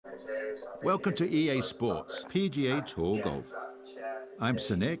Welcome to EA Sports PGA Tour Golf. I'm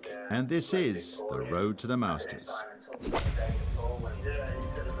Sir Nick, and this is the Road to the Masters.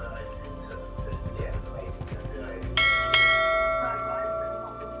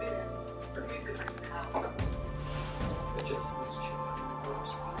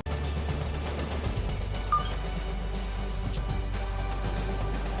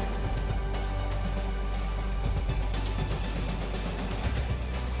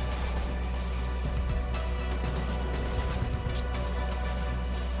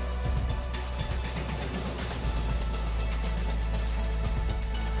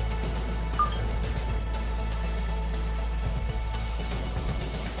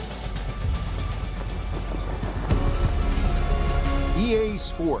 EA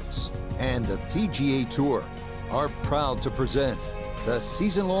Sports and the PGA Tour are proud to present the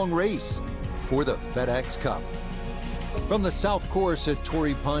season-long race for the FedEx Cup. From the South Course at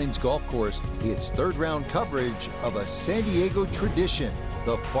Torrey Pines Golf Course, it's third-round coverage of a San Diego tradition,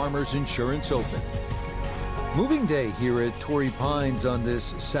 the Farmers Insurance Open. Moving day here at Torrey Pines on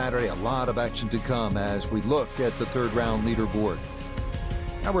this Saturday. A lot of action to come as we look at the third-round leaderboard.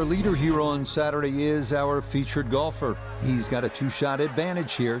 Our leader here on Saturday is our featured golfer. He's got a two-shot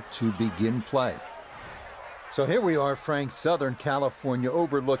advantage here to begin play. So here we are, Frank, Southern California,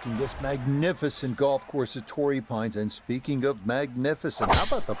 overlooking this magnificent golf course at Torrey Pines. And speaking of magnificent, how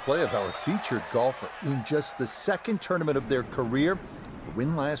about the play of our featured golfer in just the second tournament of their career? The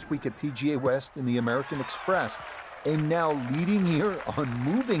win last week at PGA West in the American Express, and now leading here on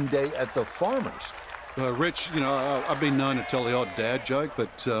moving day at the Farmers. Rich, you know, I've been known to tell the odd dad joke,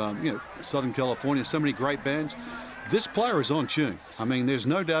 but, you know, Southern California, so many great bands. This player is on tune. I mean, there's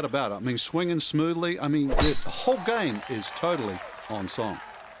no doubt about it. I mean, swinging smoothly. I mean, the whole game is totally on song.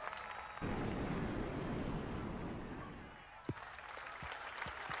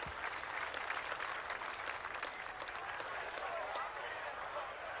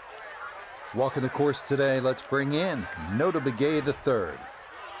 Walking the course today, let's bring in Nota Begay III.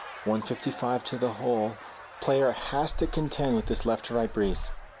 155 to the hole. Player has to contend with this left to right breeze.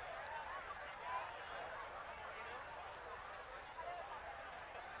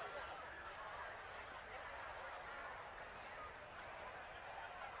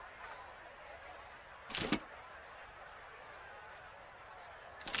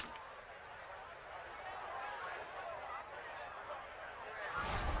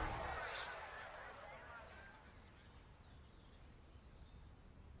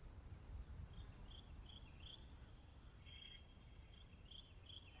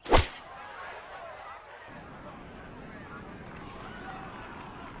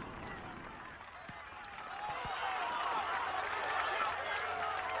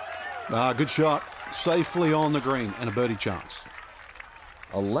 Good shot. Safely on the green and a birdie chance.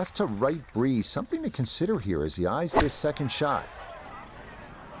 A left to right breeze, something to consider here as he eyes this second shot.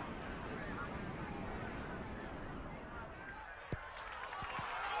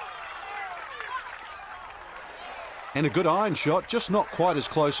 And a good iron shot, just not quite as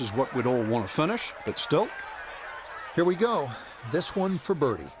close as what we'd all want to finish, but still. Here we go. This one for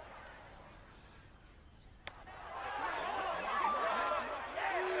birdie.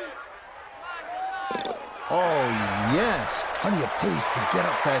 Oh, yes. Plenty of pace to get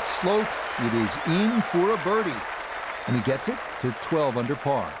up that slope. It is in for a birdie. And he gets it to 12 under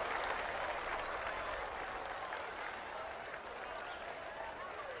par.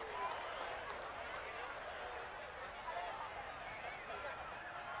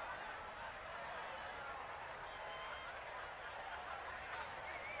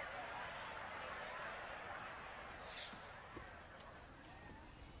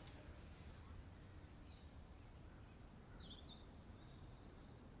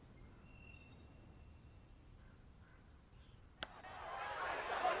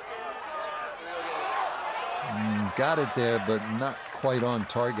 Got it there, but not quite on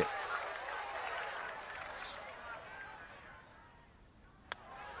target.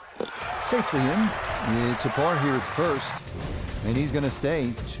 Safely in. It's a par here at first, and he's going to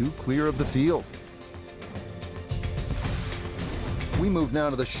stay 2 clear of the field. We move now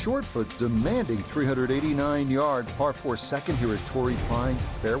to the short but demanding 389-yard par 4 second here at Torrey Pines.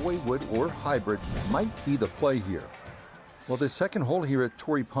 Fairway wood or hybrid might be the play here. Well, the second hole here at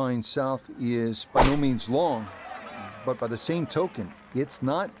Torrey Pines South is by no means long, but by the same token, it's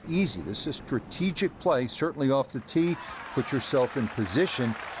not easy. This is a strategic play, certainly off the tee. Put yourself in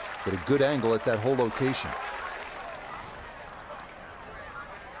position, get a good angle at that whole location.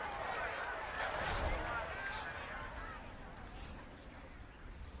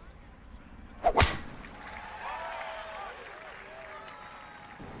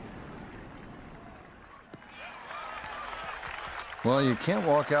 Well, you can't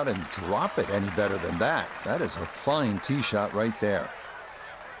walk out and drop it any better than that. That is a fine tee shot right there.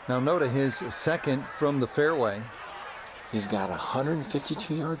 Now Noda, his second from the fairway. He's got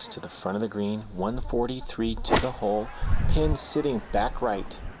 152 yards to the front of the green, 143 to the hole, pin sitting back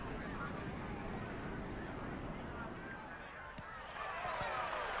right.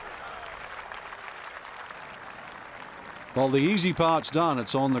 Well, the easy part's done.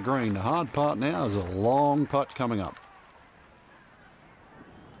 It's on the green. The hard part now is a long putt coming up.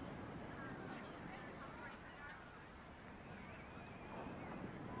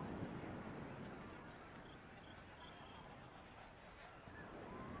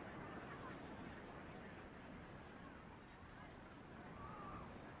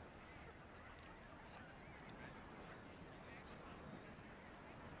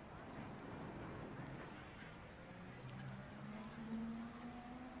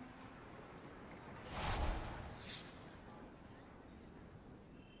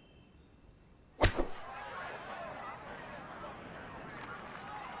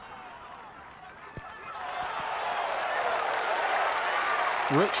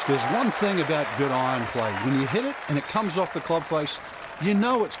 Rich, there's one thing about good iron play. When you hit it and it comes off the club face, you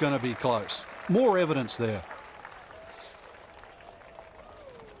know it's going to be close. More evidence there.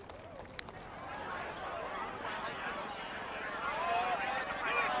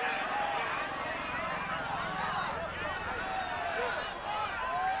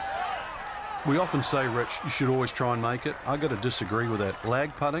 We often say, Rich, you should always try and make it. I got to disagree with that.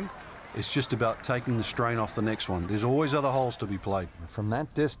 Lag putting, it's just about taking the strain off the next one. There's always other holes to be played. From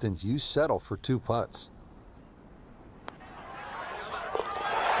that distance, you settle for 2 putts.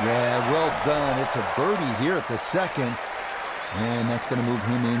 Yeah, well done. It's a birdie here at the second. And that's going to move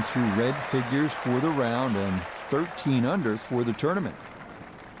him into red figures for the round and 13 under for the tournament.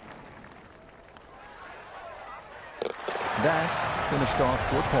 That finished off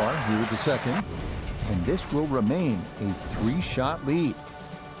for par here with the second. And this will remain a 3-shot lead.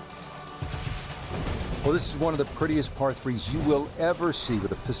 Well, this is one of the prettiest par 3s you will ever see with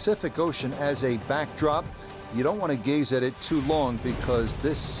the Pacific Ocean as a backdrop. You don't want to gaze at it too long because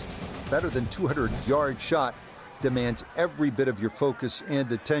this better than 200-yard shot demands every bit of your focus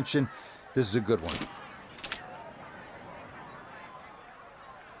and attention. This is a good one.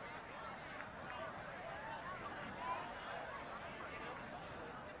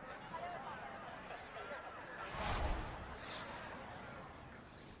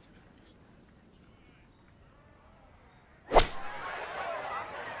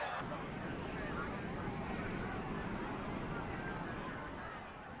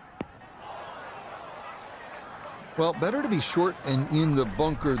 Well, better to be short and in the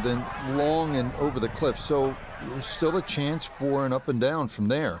bunker than long and over the cliff, so there's still a chance for an up and down from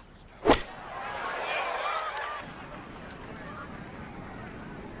there.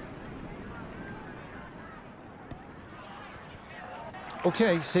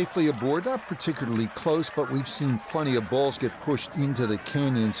 Okay, safely aboard, not particularly close, but we've seen plenty of balls get pushed into the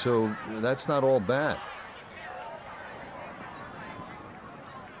canyon, so that's not all bad.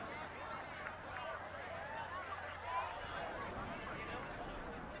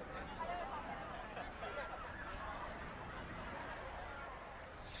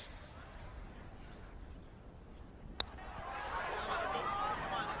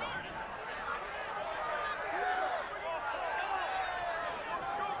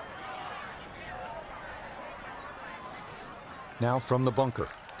 Now from the bunker.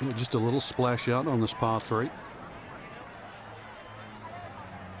 Yeah, just a little splash out on this par 3.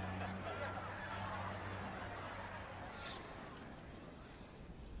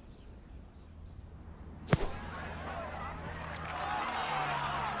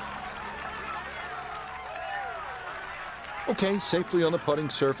 Okay, safely on the putting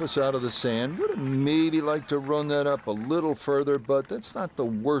surface out of the sand. Would have maybe liked to run that up a little further, but that's not the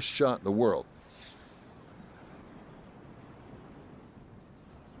worst shot in the world.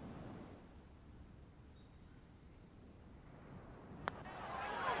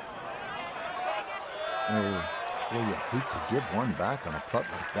 Oh, boy, you hate to give one back on a putt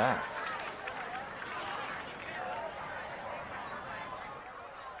like that.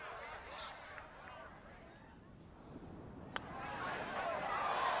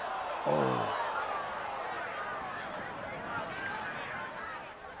 Oh.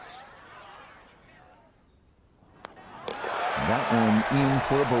 That one in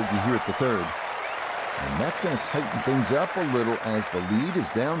for a bogey here at the third. And that's going to tighten things up a little as the lead is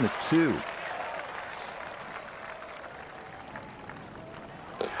down to 2.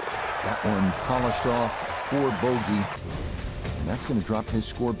 That one polished off for bogey. And that's going to drop his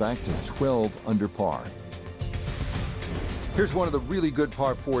score back to 12 under par. Here's one of the really good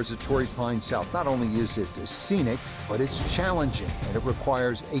par fours at Torrey Pines South. Not only is it scenic, but it's challenging, and it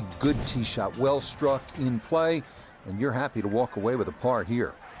requires a good tee shot, well struck in play, and you're happy to walk away with a par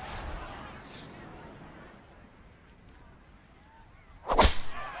here.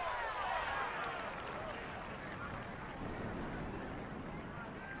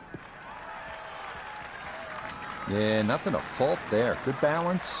 Yeah, nothing to fault there. Good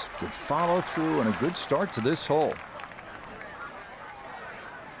balance, good follow through, and a good start to this hole.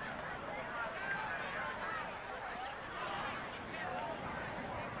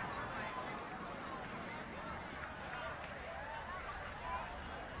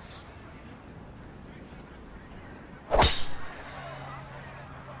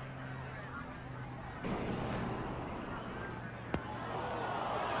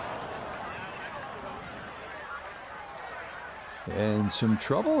 And some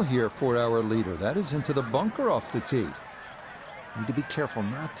trouble here for our leader. That is into the bunker off the tee. Need to be careful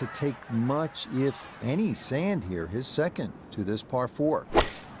not to take much, if any, sand here. His second to this par four.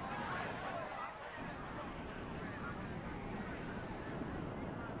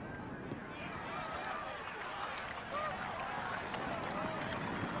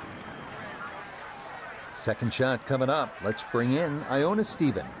 Second shot coming up. Let's bring in Iona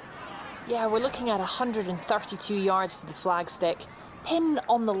Stephen. Yeah, we're looking at 132 yards to the flagstick. Pin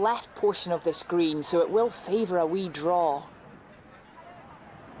on the left portion of this green, so it will favour a wee draw.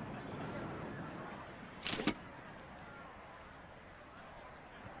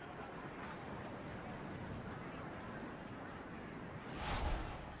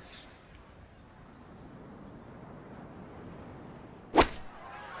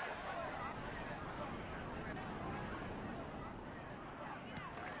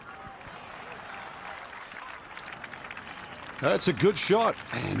 That's a good shot,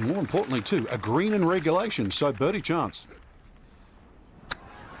 and more importantly too, a green in regulation, so birdie chance.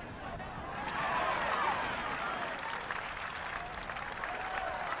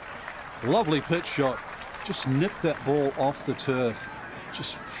 Lovely pitch shot. Just nipped that ball off the turf.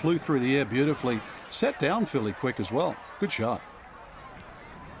 Just flew through the air beautifully. Sat down fairly quick as well. Good shot.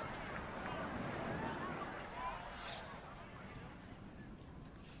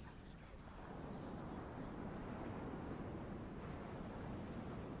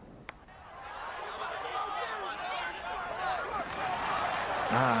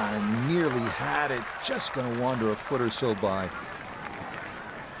 Nearly had it. Just going to wander a foot or so by.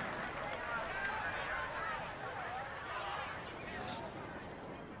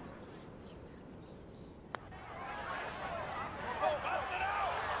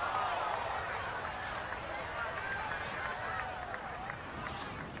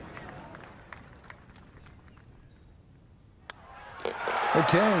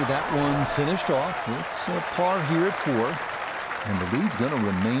 Okay, that one finished off. It's a par here at 4. And the lead's going to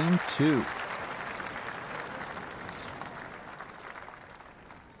remain 2.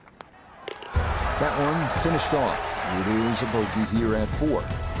 That one finished off. It is a bogey here at 4.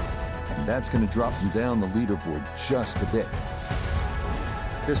 And that's going to drop him down the leaderboard just a bit.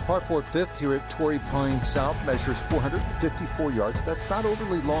 This par 4 fifth here at Torrey Pines South measures 454 yards. That's not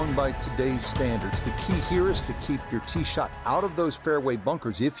overly long by today's standards. The key here is to keep your tee shot out of those fairway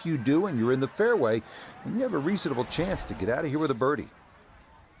bunkers. If you do and you're in the fairway, you have a reasonable chance to get out of here with a birdie.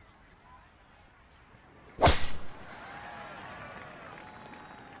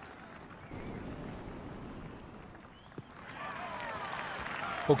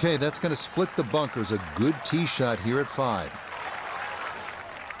 Okay, that's going to split the bunkers. A good tee shot here at 5.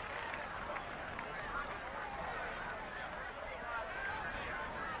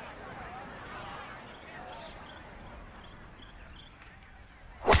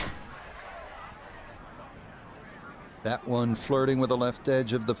 That one flirting with the left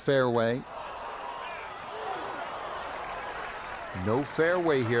edge of the fairway. No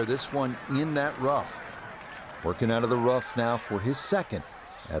fairway here. This one in that rough. Working out of the rough now for his second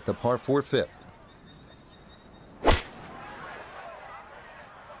at the par 4 fifth.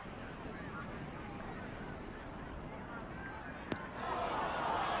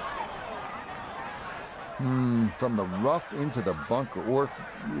 From the rough into the bunker, or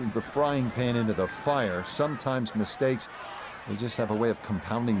the frying pan into the fire. Sometimes mistakes, they just have a way of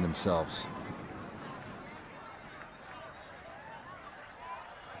compounding themselves.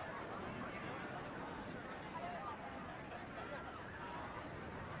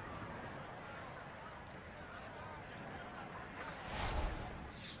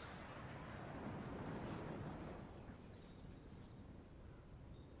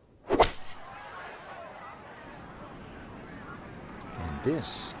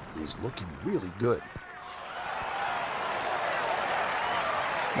 This is looking really good.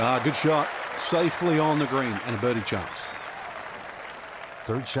 Good shot. Safely on the green and a birdie chance.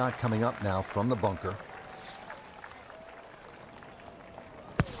 Third shot coming up now from the bunker.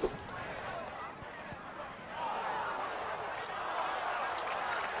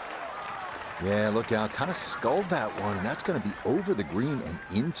 Yeah, look out. Kind of sculled that one, and that's going to be over the green and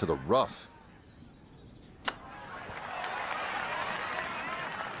into the rough.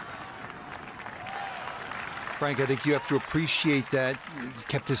 Frank, I think you have to appreciate that he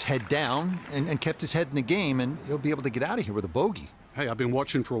kept his head down and kept his head in the game, and he'll be able to get out of here with a bogey. Hey, I've been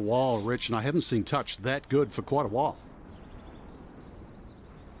watching for a while, Rich, and I haven't seen touch that good for quite a while.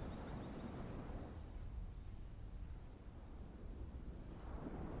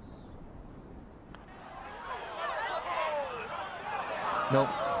 Nope.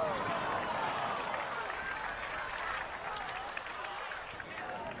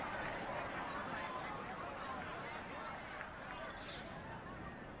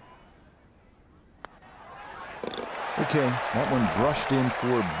 Okay, that one brushed in for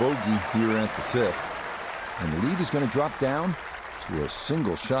bogey here at the fifth. And the lead is going to drop down to a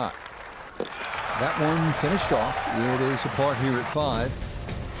single shot. That one finished off. It is apart here at 5,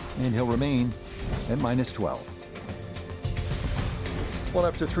 and he'll remain at -12. Well,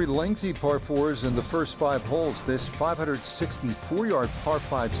 after 3 lengthy par 4s in the first 5 holes, this 564-yard par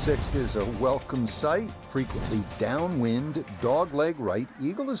 5 sixth is a welcome sight. Frequently downwind, dogleg right.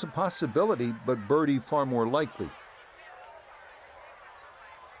 Eagle is a possibility, but birdie far more likely.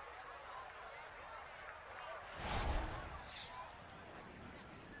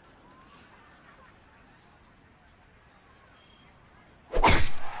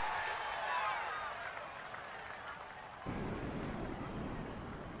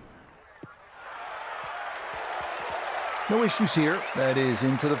 No issues here. That is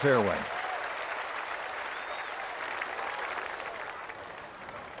into the fairway.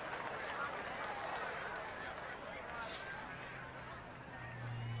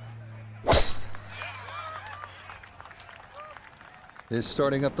 This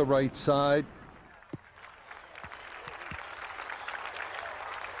starting up the right side.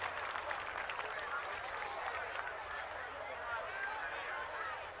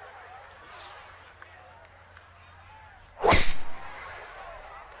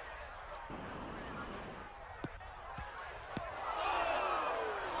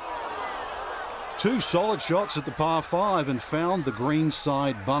 Two solid shots at the par 5 and found the green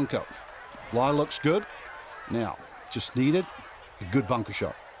side bunker. Lie looks good. Now, just needed a good bunker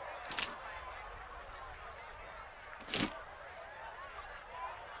shot.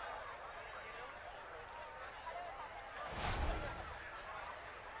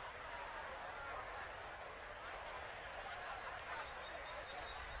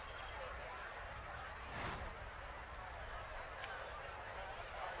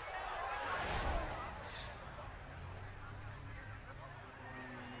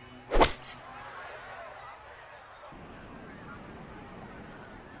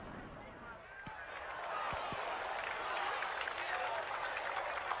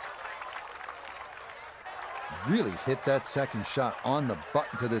 Really hit that second shot on the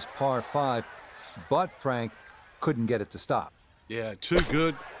button to this par 5, but Frank couldn't get it to stop. Yeah, too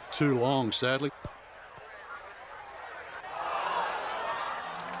good, too long, sadly.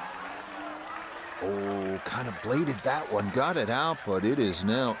 Oh, kind of bladed that one. Got it out, but it is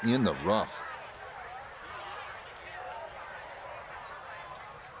now in the rough.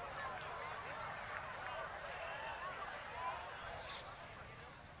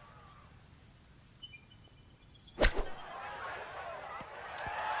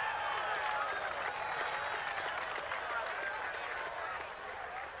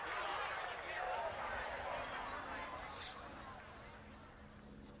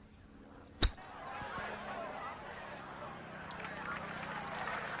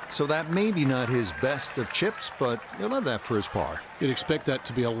 So that may be not his best of chips, but he'll have that for his par. You'd expect that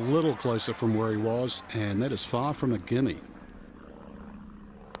to be a little closer from where he was, and that is far from a gimme.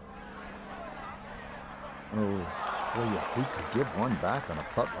 Oh, boy, you hate to give one back on a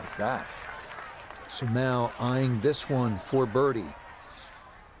putt like that. So now eyeing this one for birdie.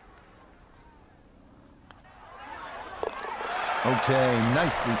 Okay,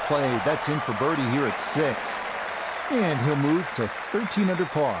 nicely played. That's in for birdie here at 6. And he'll move to 13 under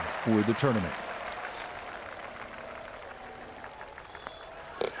par for the tournament.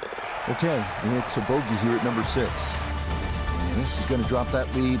 Okay, it's a bogey here at number 6. And this is going to drop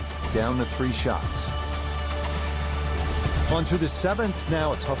that lead down to 3 shots. On to the 7th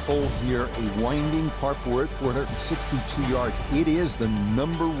now, a tough hole here, a winding par 4 at 462 yards. It is the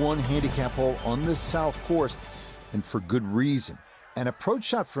 #1 handicap hole on the South Course, and for good reason. An approach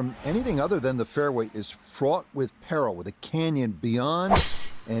shot from anything other than the fairway is fraught with peril, with a canyon beyond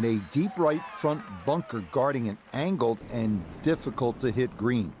and a deep right front bunker guarding an angled and difficult to hit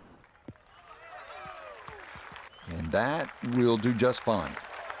green. And that will do just fine.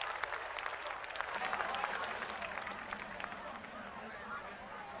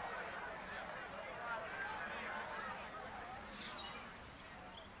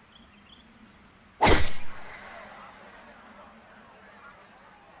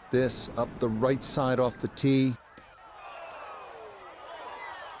 This up the right side off the tee.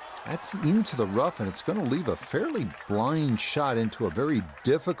 That's into the rough, and it's going to leave a fairly blind shot into a very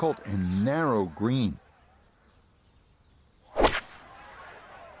difficult and narrow green.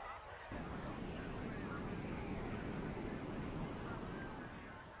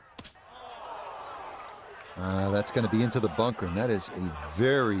 That's going to be into the bunker, and that is a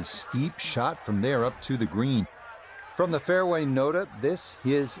very steep shot from there up to the green. From the fairway, Noda, this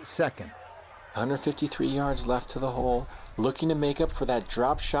is second. 153 yards left to the hole, looking to make up for that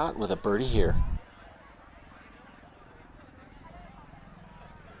drop shot with a birdie here.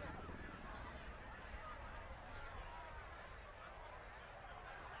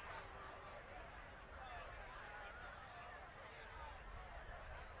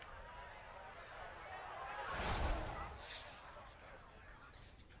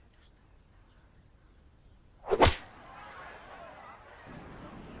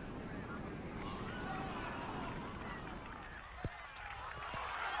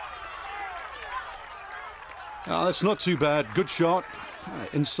 That's not too bad. Good shot.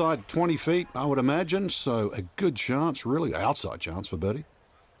 Inside 20 feet, I would imagine. So a good chance, really outside chance for birdie.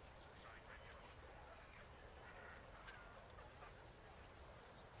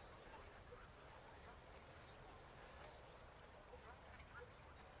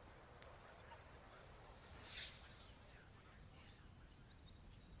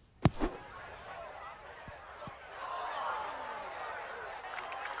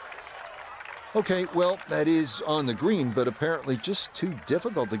 Okay, well, that is on the green, but apparently just too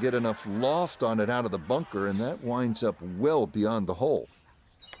difficult to get enough loft on it out of the bunker, and that winds up well beyond the hole.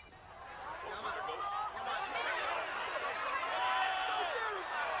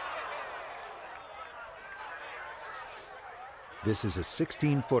 This is a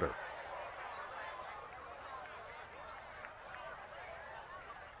 16-footer.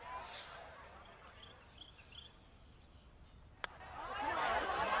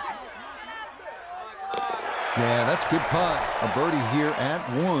 Yeah, that's a good putt. A birdie here at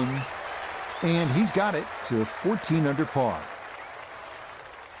 1. And he's got it to 14 under par.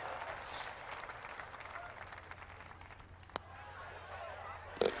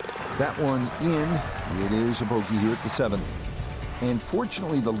 That one in. It is a bogey here at the 7th. And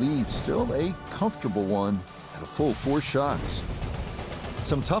fortunately, the lead's still a comfortable one at a full 4 shots.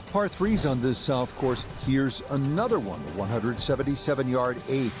 Some tough par 3s on this south course. Here's another one, the 177-yard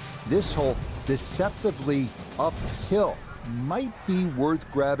 8th. This hole deceptively uphill. Might be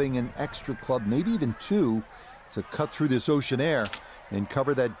worth grabbing an extra club, maybe even 2, to cut through this ocean air and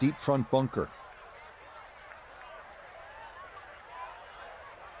cover that deep front bunker.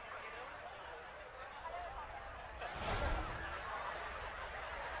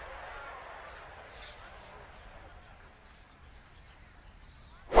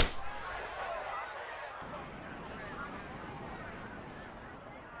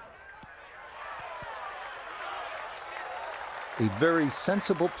 A very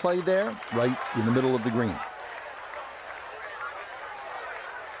sensible play there, right in the middle of the green.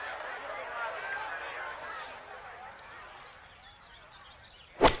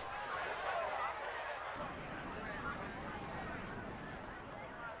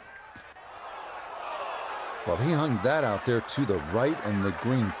 Well, he hung that out there to the right, and the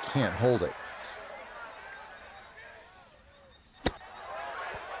green can't hold it.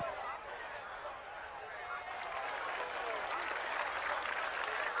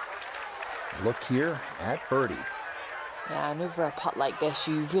 Look here at birdie. Yeah, and over a putt like this,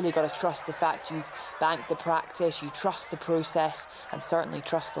 you've really got to trust the fact you've banked the practice, you trust the process, and certainly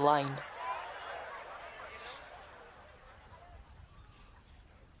trust the line.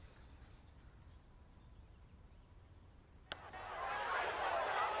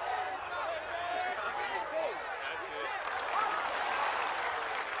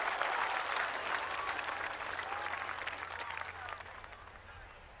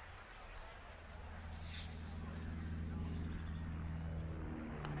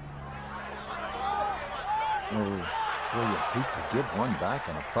 Oh, boy, you hate to give one back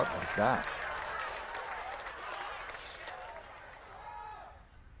on a putt like that.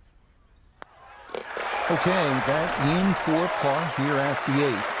 Okay, that in for par here at the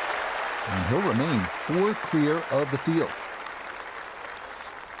 8th. And he'll remain 4 clear of the field.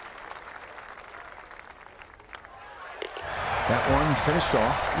 That one finished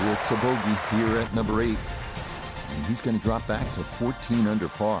off. It's a bogey here at number 8. And he's going to drop back to 14 under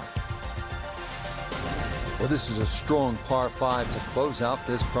par. Well, this is a strong par 5 to close out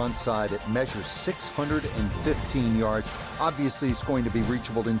this front side. It measures 615 yards. Obviously, it's going to be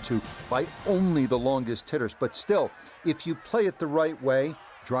reachable into by only the longest hitters. But still, if you play it the right way,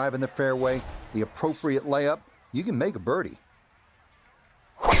 drive in the fairway, the appropriate layup, you can make a birdie.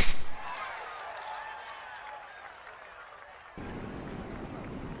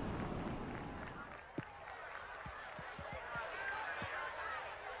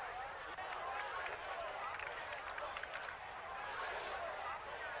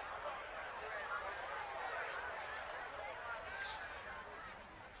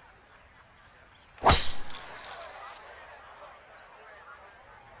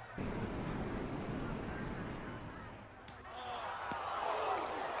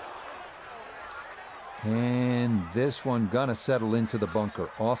 And this one gonna settle into the bunker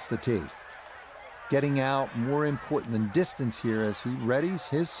off the tee. Getting out more important than distance here as he readies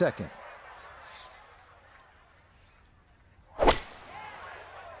his second.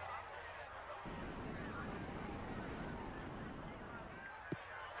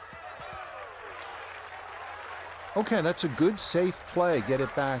 Okay, that's a good, safe play. Get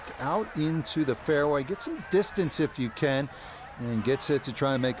it back out into the fairway. Get some distance if you can, and gets it to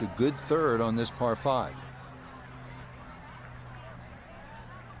try and make a good third on this par 5.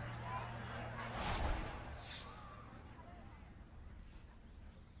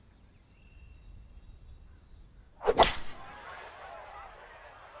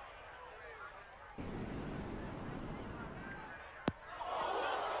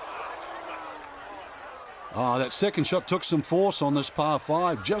 That second shot took some force on this par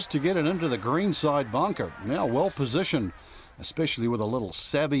 5 just to get it into the greenside bunker. Now well positioned, especially with a little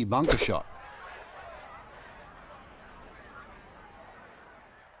savvy bunker shot.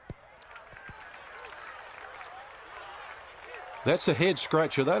 That's a head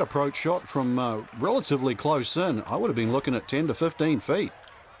scratcher, that approach shot from relatively close in. I would have been looking at 10 to 15 feet.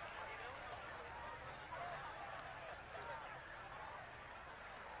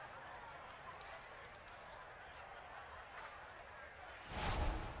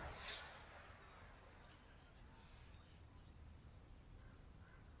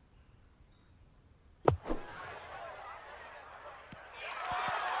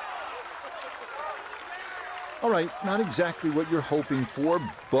 All right, not exactly what you're hoping for,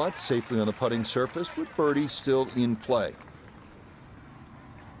 but safely on the putting surface with birdie still in play.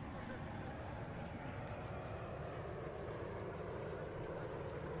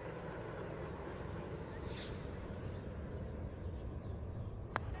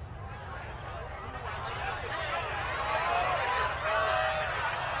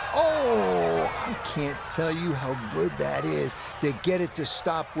 Oh, I can't tell you how good that is to get it to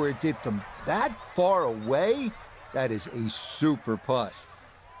stop where it did from that far away. That is a super putt.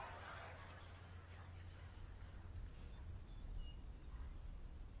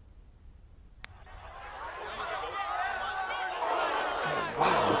 Oh,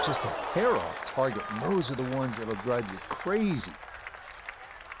 wow, just a hair off target. And those are the ones that'll drive you crazy.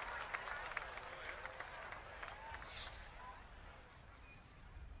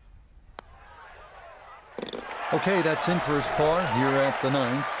 Okay, that's in for his par here at the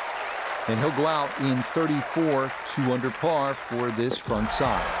 9th. And he'll go out in 34, 2 under par for this front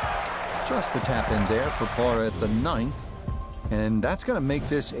side. Just a tap in there for par at the 9th. And that's going to make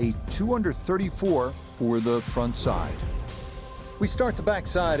this a 2 under 34 for the front side. We start the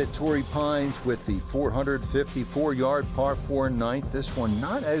backside at Torrey Pines with the 454-yard par 4 9th. This one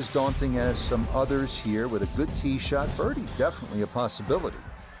not as daunting as some others here with a good tee shot. Birdie definitely a possibility.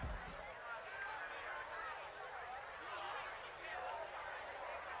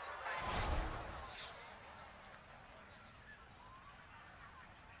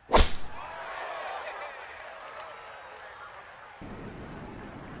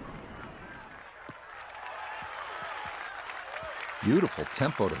 Beautiful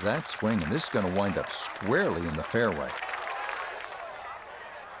tempo to that swing, and this is going to wind up squarely in the fairway.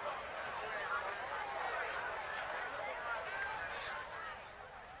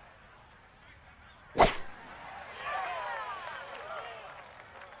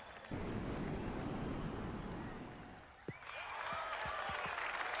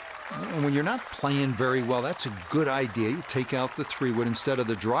 And when you're not playing very well, that's a good idea. You take out the 3-wood instead of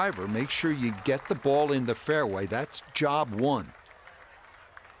the driver. Make sure you get the ball in the fairway. That's job 1.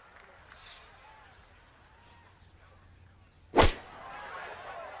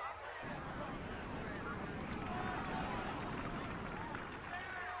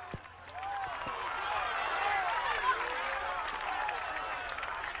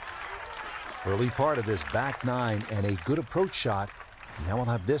 Early part of this back nine and a good approach shot. Now we'll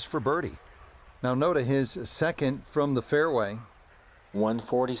have this for birdie. Now Noda, his second from the fairway.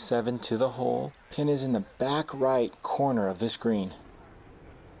 147 to the hole. Pin is in the back right corner of this green.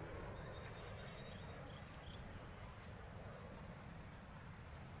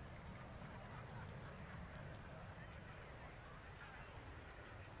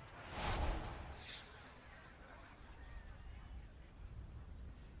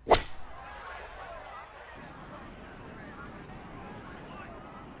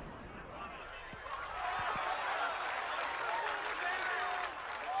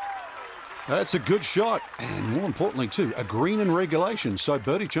 That's a good shot, and more importantly too, a green in regulation, so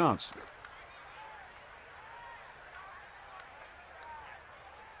birdie chance.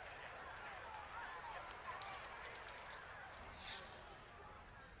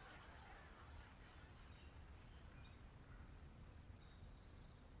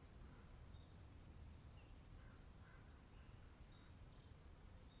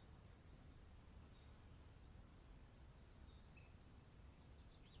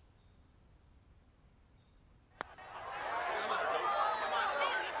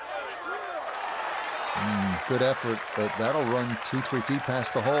 Good effort, but that'll run 2-3 feet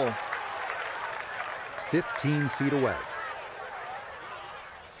past the hole. 15 feet away.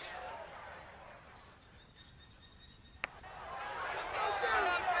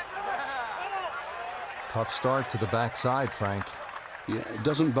 Tough start to the backside, Frank. Yeah, it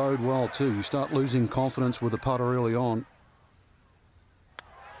doesn't bode well too. You start losing confidence with the putter early on.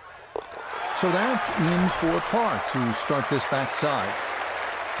 So that's in for par to start this backside.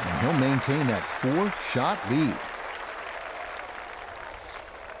 And he'll maintain that 4-shot lead.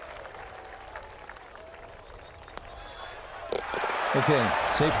 Okay,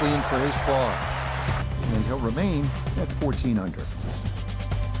 safely in for his par. And he'll remain at 14 under.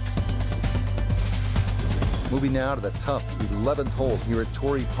 Moving now to the tough 11th hole here at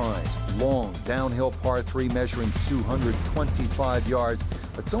Torrey Pines. Long downhill par 3 measuring 225 yards.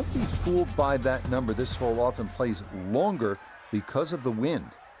 But don't be fooled by that number. This hole often plays longer because of the wind.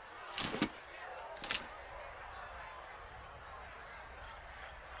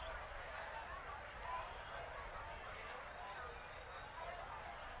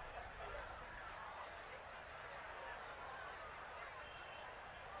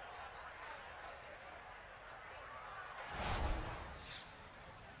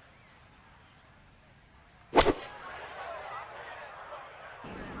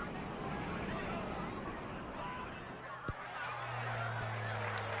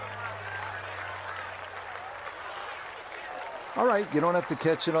 All right, you don't have to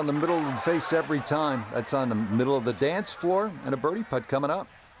catch it on the middle of the face every time. That's on the middle of the dance floor, and a birdie putt coming up.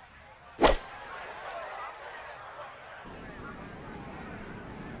 And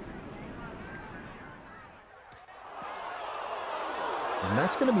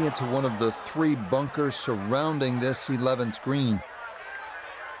that's going to be into one of the 3 bunkers surrounding this 11th green.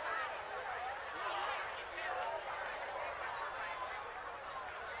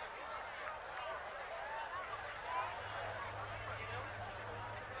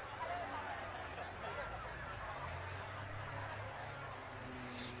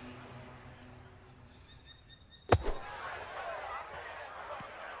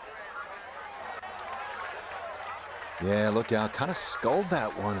 Yeah, look out, kind of sculled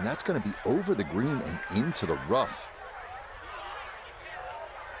that one, and that's going to be over the green and into the rough.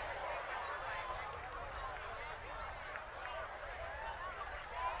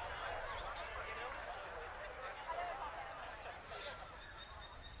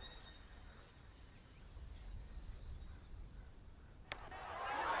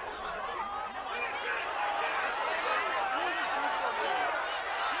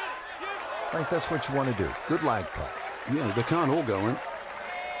 Frank, that's what you want to do. Good lag putt. Yeah, they can't all go in.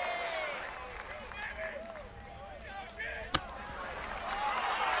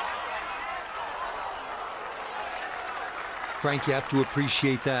 Frank, you have to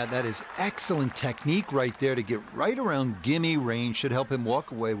appreciate that. That is excellent technique right there to get right around gimme range. Should help him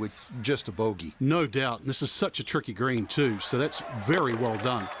walk away with just a bogey. No doubt. This is such a tricky green too, so that's very well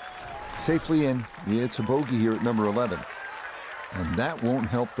done. Safely in. Yeah, it's a bogey here at number 11. And that won't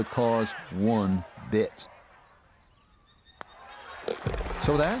help the cause one bit.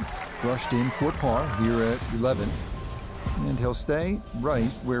 So that brushed in for par here at 11. And he'll stay right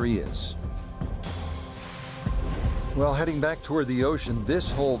where he is. Well, heading back toward the ocean,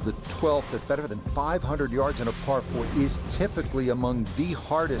 this hole, the 12th at better than 500 yards in a par 4, is typically among the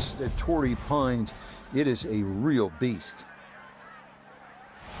hardest at Torrey Pines. It is a real beast.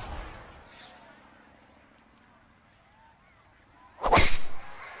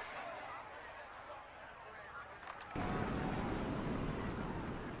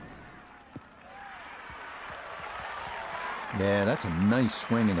 Yeah, that's a nice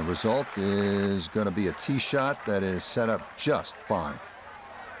swing, and the result is going to be a tee shot that is set up just fine.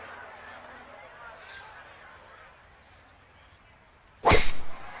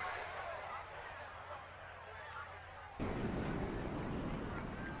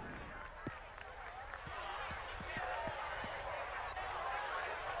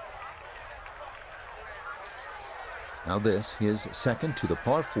 Now this, his second to the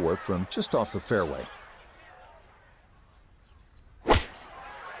par 4 from just off the fairway.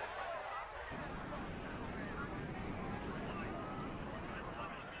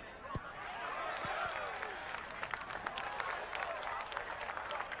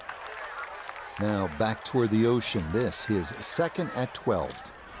 Now back toward the ocean. This, his second at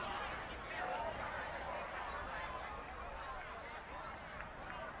 12.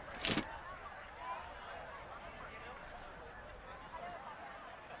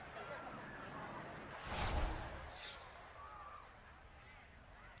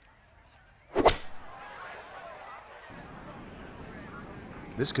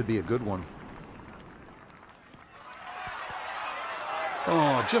 This could be a good one.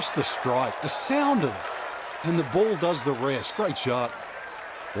 Oh, just the strike, the sound of it. And the ball does the rest. Great shot.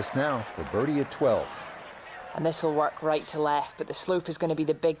 This now for birdie at 12. And this will work right to left, but the slope is going to be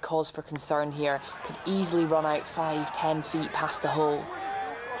the big cause for concern here. Could easily run out 5-10 feet past the hole.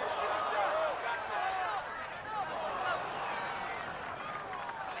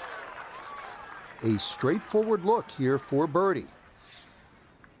 A straightforward look here for birdie.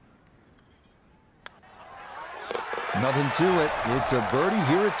 Nothing to it. It's a birdie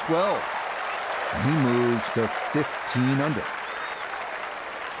here at 12. And he moves to 15 under.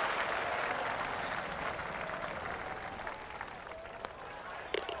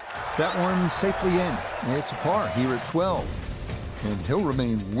 That one's safely in. It's a par here at 12. And he'll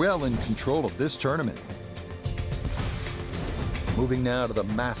remain well in control of this tournament. Moving now to the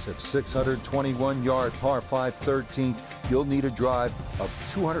massive 621-yard par 5 13th. You'll need a drive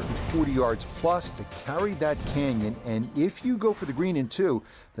of 240 yards plus to carry that canyon. And if you go for the green in 2,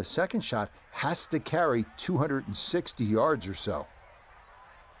 the second shot has to carry 260 yards or so.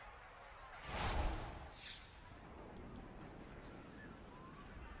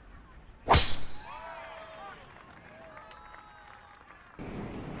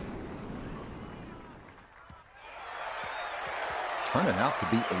 Turning out to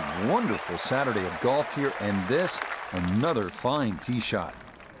be a wonderful Saturday of golf here, and this, another fine tee shot.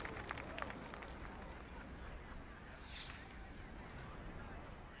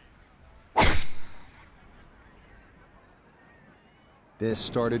 This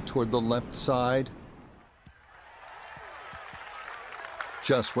started toward the left side.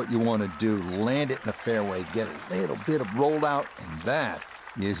 Just what you want to do. Land it in the fairway, get a little bit of rollout, and that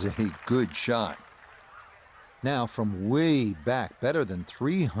is a good shot. Now from way back, better than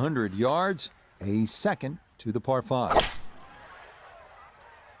 300 yards, a second to the par 5.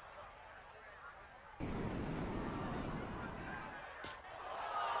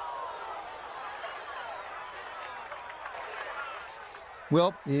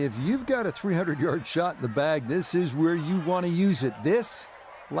 Well, if you've got a 300-yard shot in the bag, this is where you want to use it. This,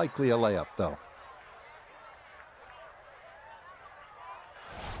 likely a layup, though.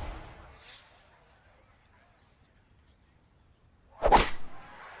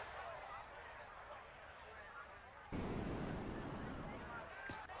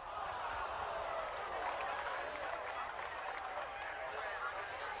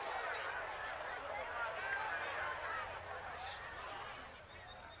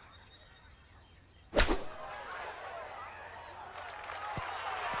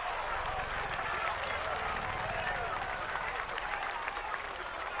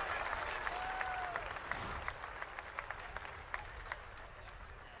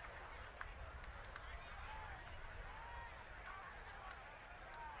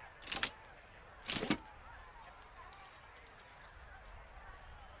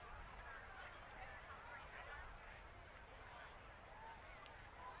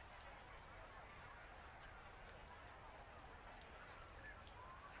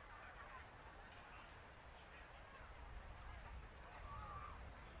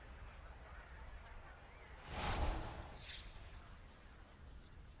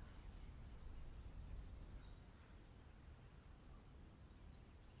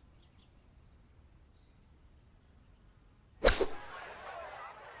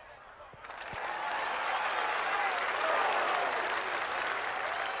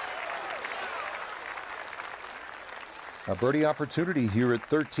 A birdie opportunity here at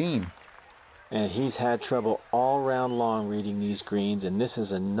 13. And he's had trouble all round long reading these greens, and this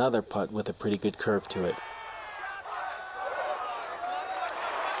is another putt with a pretty good curve to it.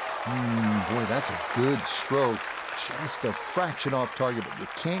 Boy, that's a good stroke. Just a fraction off target, but you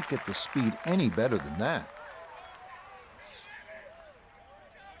can't get the speed any better than that.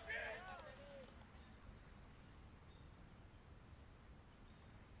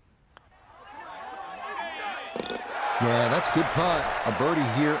 Yeah, that's a good putt. A birdie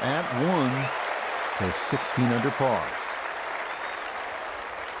here at 1 to 16 under par.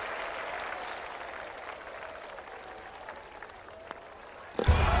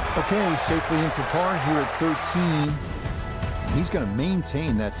 Okay, safely in for par here at 13. He's going to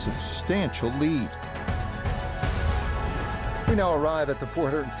maintain that substantial lead. We now arrive at the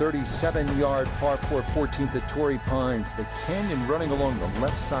 437-yard par 4 14th at Torrey Pines. The canyon running along the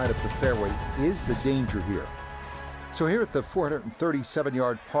left side of the fairway is the danger here. So here at the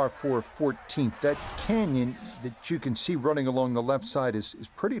 437-yard par 4 14th, that canyon that you can see running along the left side is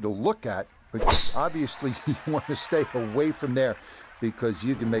pretty to look at, but obviously you want to stay away from there because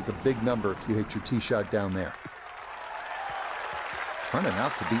you can make a big number if you hit your tee shot down there. Turning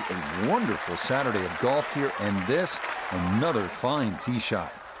out to be a wonderful Saturday of golf here, and this, another fine tee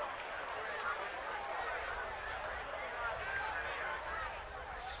shot.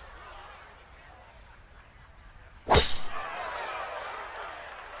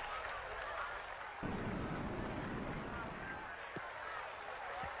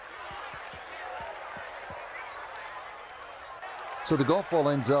 So the golf ball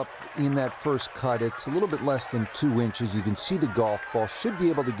ends up in that first cut. It's a little bit less than 2 inches. You can see the golf ball. Should be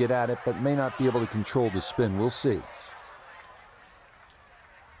able to get at it, but may not be able to control the spin. We'll see.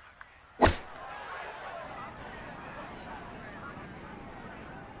 A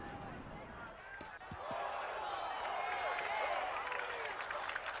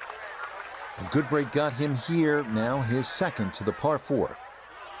good break got him here. Now his second to the par 4.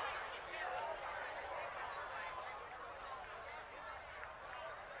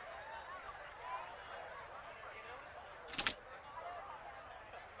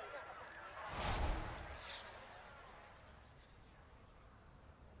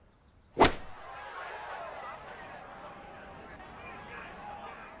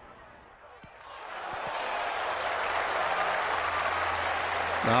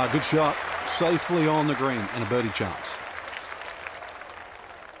 Good shot. Safely on the green and a birdie chance.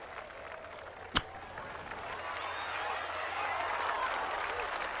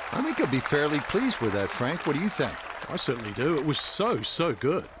 I think he'll be fairly pleased with that, Frank. What do you think? I certainly do. It was so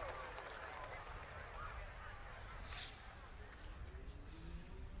good.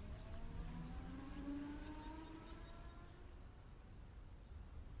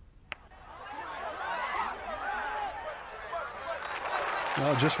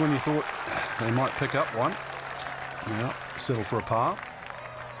 Well, just when you thought they might pick up one, yeah, settle for a par.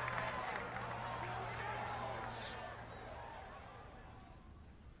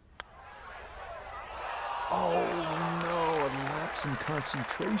 Oh, no, a lapse in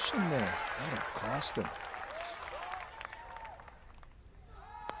concentration there. That'll cost him.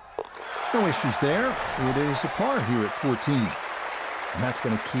 No issues there. It is a par here at 14. And that's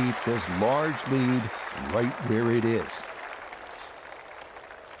going to keep this large lead right where it is.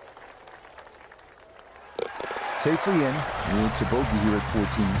 Safely in. It's a bogey here at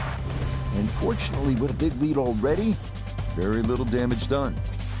 14. And fortunately, with a big lead already, very little damage done.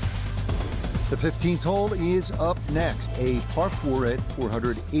 The 15th hole is up next. A par 4 at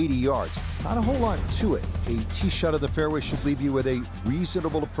 480 yards. Not a whole lot to it. A tee shot of the fairway should leave you with a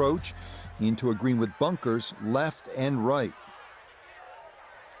reasonable approach into a green with bunkers left and right.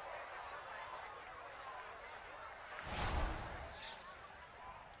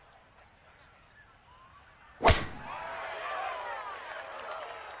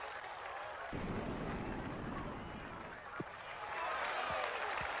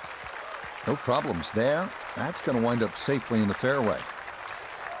 No problems there. That's going to wind up safely in the fairway.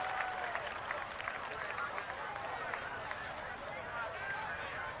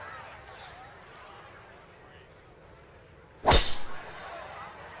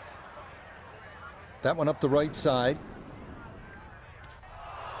 That one up the right side.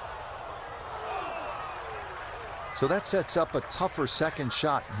 So that sets up a tougher second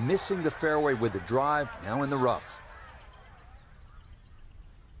shot, missing the fairway with the drive, now in the rough.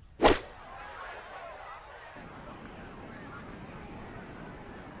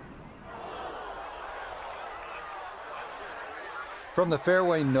 From the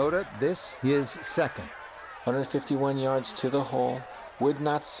fairway nota, this is second. 151 yards to the hole. Would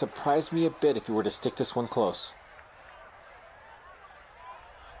not surprise me a bit if you were to stick this one close.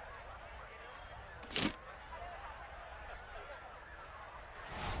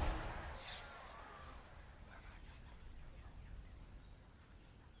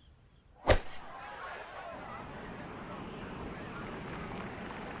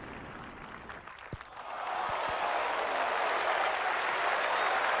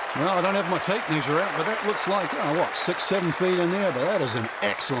 Well, I don't have my tape measure out, but that looks like, oh, what, 6, 7 feet in there? But that is an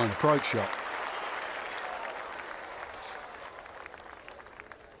excellent approach shot.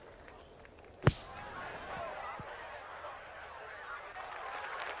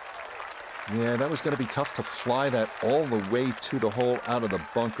 Yeah, that was going to be tough to fly that all the way to the hole out of the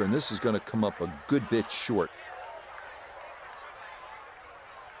bunker, and this is going to come up a good bit short.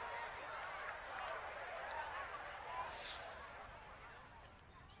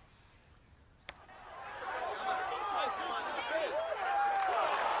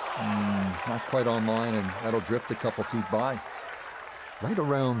 Not quite on line, and that'll drift a couple feet by. Right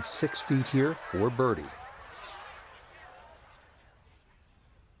around 6 feet here for birdie.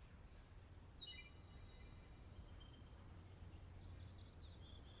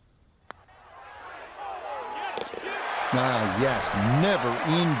 Ah, yes, never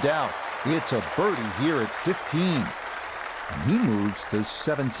in doubt. It's a birdie here at 15. And he moves to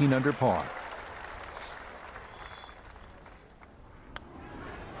 17 under par.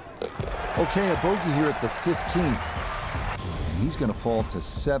 Okay, a bogey here at the 15th. And he's going to fall to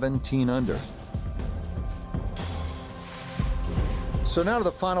 17 under. So now to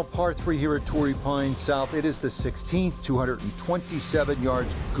the final par 3 here at Torrey Pines South. It is the 16th, 227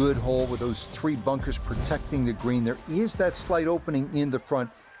 yards, good hole with those 3 bunkers protecting the green. There is that slight opening in the front.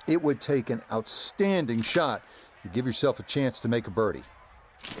 It would take an outstanding shot to give yourself a chance to make a birdie.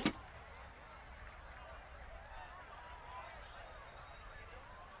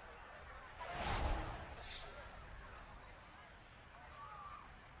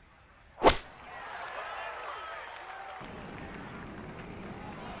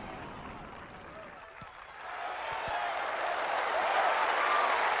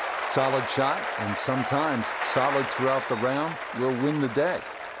 Solid shot, and sometimes solid throughout the round will win the day.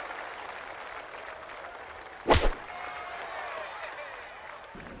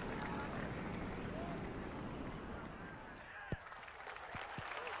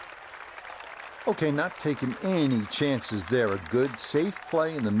 Okay, not taking any chances there. A good, safe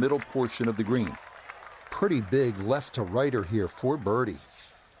play in the middle portion of the green. Pretty big left to righter here for birdie.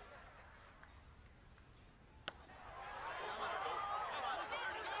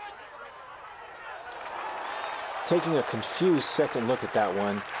 Taking a confused second look at that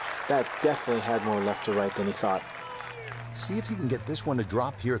one, that definitely had more left to right than he thought. See if you can get this one to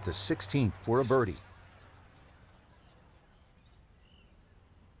drop here at the 16th for a birdie.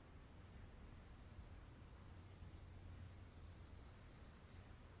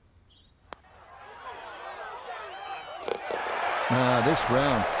 This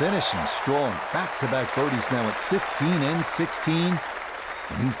round finishing strong. Back-to-back birdies now at 15 and 16.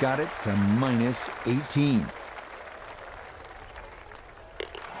 And he's got it to minus 18.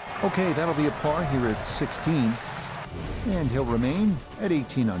 Okay, that'll be a par here at 16. And he'll remain at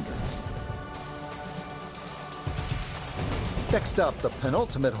 18 under. Next up, the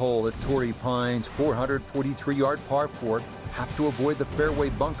penultimate hole at Torrey Pines, 443-yard par 4. Have to avoid the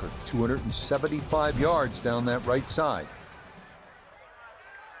fairway bunker, 275 yards down that right side.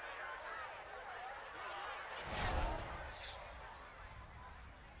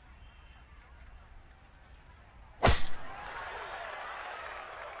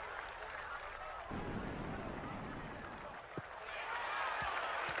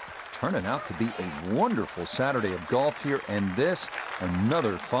 Turning out to be a wonderful Saturday of golf here, and this,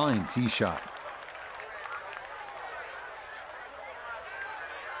 another fine tee shot.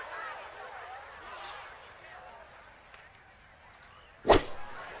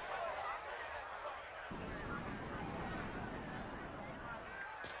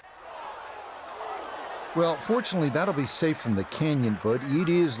 Well, fortunately, that'll be safe from the canyon, but it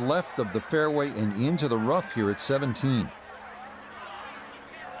is left of the fairway and into the rough here at 17.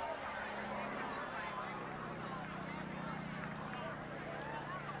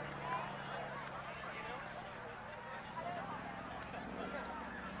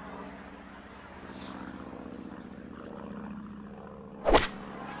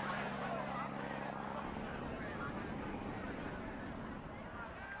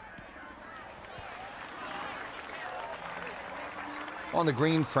 On the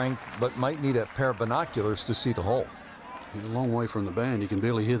green, Frank, but might need a pair of binoculars to see the hole. He's a long way from the band. You can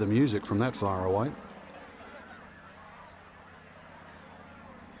barely hear the music from that far away.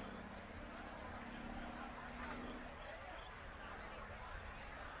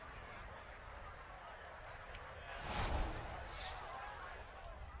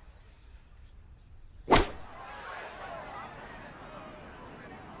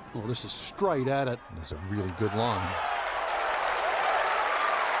 Oh, this is straight at it. It's a really good line.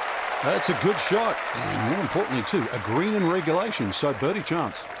 That's a good shot, and more importantly too, a green in regulation, so birdie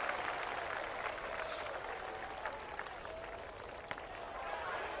chance.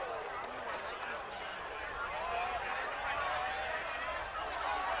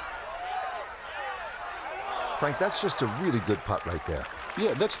 Frank, that's just a really good putt right there.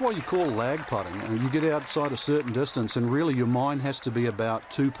 Yeah, that's what you call lag putting. You get outside a certain distance and really your mind has to be about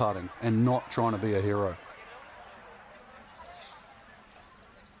two putting and not trying to be a hero.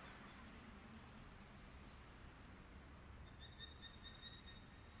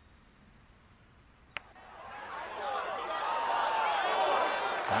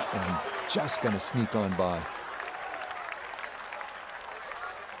 That one just going to sneak on by.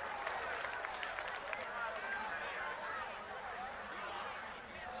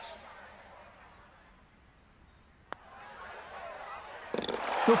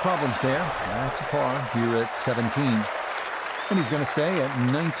 No problems there. That's a par here at 17. And he's going to stay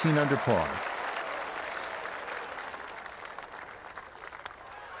at 19 under par.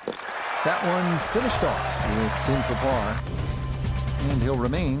 That one finished off. It's in for par. And he'll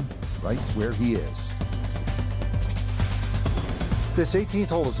remain right where he is. This 18th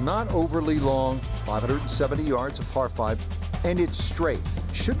hole is not overly long, 570 yards, a par 5, and it's straight.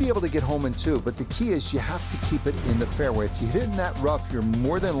 Should be able to get home in two, but the key is you have to keep it in the fairway. If you hit it in that rough, you're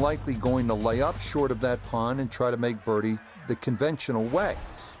more than likely going to lay up short of that pond and try to make birdie the conventional way.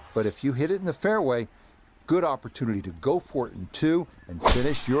 But if you hit it in the fairway, good opportunity to go for it in two and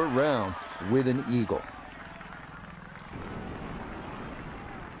finish your round with an eagle.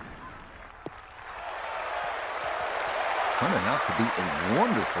 Turning out to be a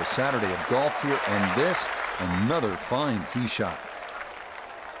wonderful Saturday of golf here, and this, another fine tee shot.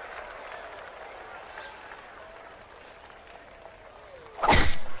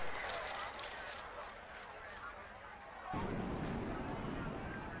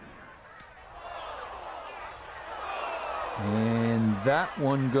 And that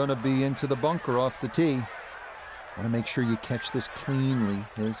one gonna be into the bunker off the tee. Want to make sure you catch this cleanly.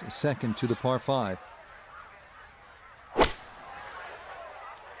 His second to the par 5.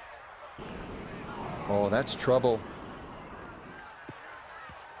 Oh, that's trouble.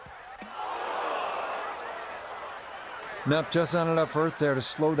 Now, just not enough earth there to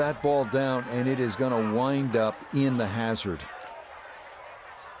slow that ball down, and it is going to wind up in the hazard.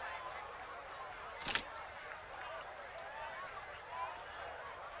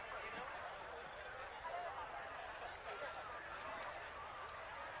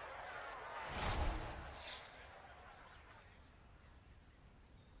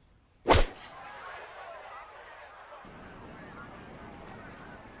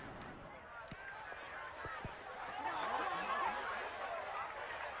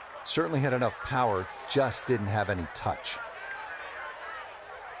 Certainly had enough power, just didn't have any touch.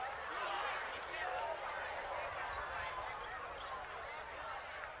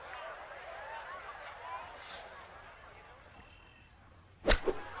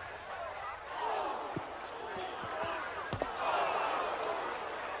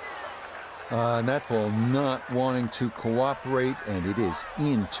 And that ball not wanting to cooperate, and it is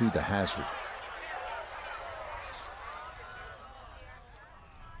into the hazard.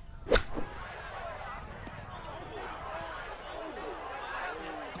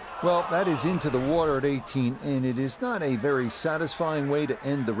 Well, that is into the water at 18, and it is not a very satisfying way to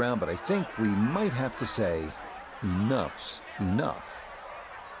end the round, but I think we might have to say enough's enough.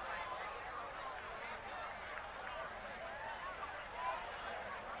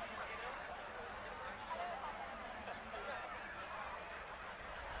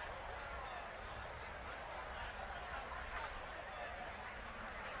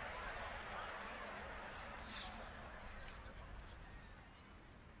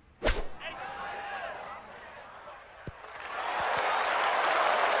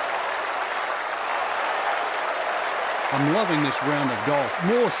 I'm loving this round of golf.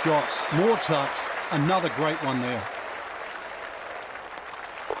 More shots, more touch. Another great one there.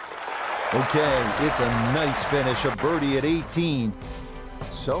 Okay, it's a nice finish, a birdie at 18.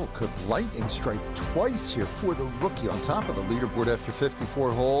 So could lightning strike twice here for the rookie on top of the leaderboard after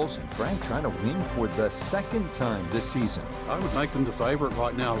 54 holes, and Frank trying to win for the second time this season. I would make them the favourite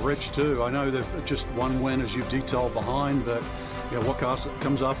right now, Rich, too. I know they're just one win, as you've detailed behind, but what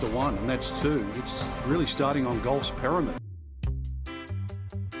comes after one, and that's two. It's really starting on golf's pyramid.